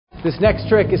This next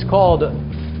trick is called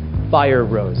Fire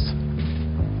Rose.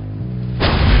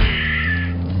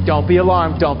 Don't be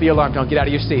alarmed, don't be alarmed, don't get out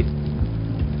of your seat.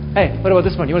 Hey, what about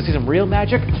this one? You want to see some real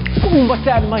magic? Ooh, what's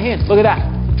that in my hand? Look at that.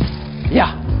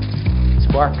 Yeah,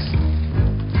 sparks.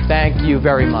 Thank you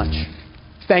very much.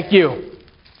 Thank you.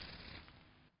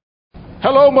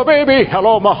 Hello, my baby.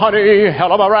 Hello, my honey.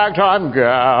 Hello, my ragtime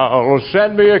gal.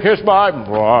 Send me a kiss, my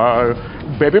boy.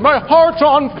 Baby, my heart's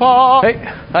on fire. Hey,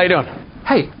 how you doing?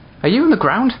 Hey, are you in the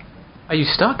ground? Are you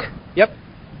stuck? Yep,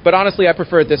 but honestly I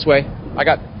prefer it this way. I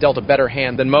got dealt a better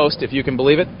hand than most, if you can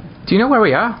believe it. Do you know where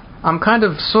we are? I'm kind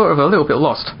of, sort of, a little bit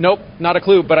lost. Nope, not a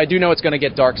clue, but I do know it's going to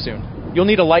get dark soon. You'll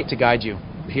need a light to guide you.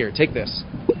 Here, take this.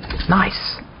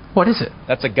 Nice. What is it?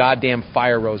 That's a goddamn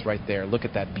fire rose right there. Look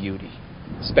at that beauty.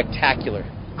 Spectacular.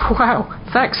 Wow,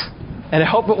 thanks. And I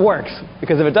hope it works,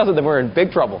 because if it doesn't, then we're in big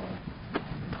trouble.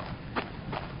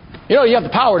 You know, you have the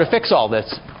power to fix all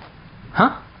this.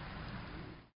 Huh?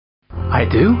 I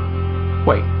do?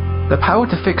 Wait, the power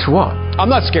to fix what? I'm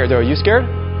not scared, though. Are you scared?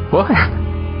 What?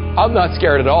 I'm not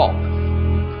scared at all.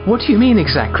 What do you mean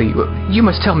exactly? You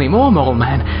must tell me more, Mole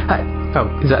Man.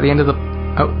 Oh, is that the end of the...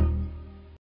 Oh.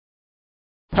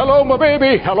 Hello, my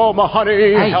baby. Hello, my honey.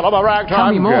 Hey, hello, my ragtime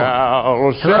tell me more.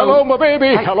 gal. Hello? Hello, my baby.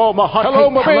 Hey. Hello, my honey. Hey, Hello,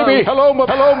 my hello? baby.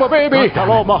 Hello, my baby. God damn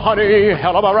Hello, it. my honey.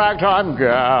 Hello, my ragtime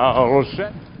gal.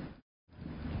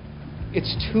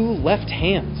 It's two left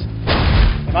hands.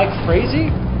 Am I crazy?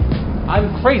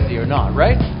 I'm crazy or not,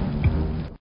 right?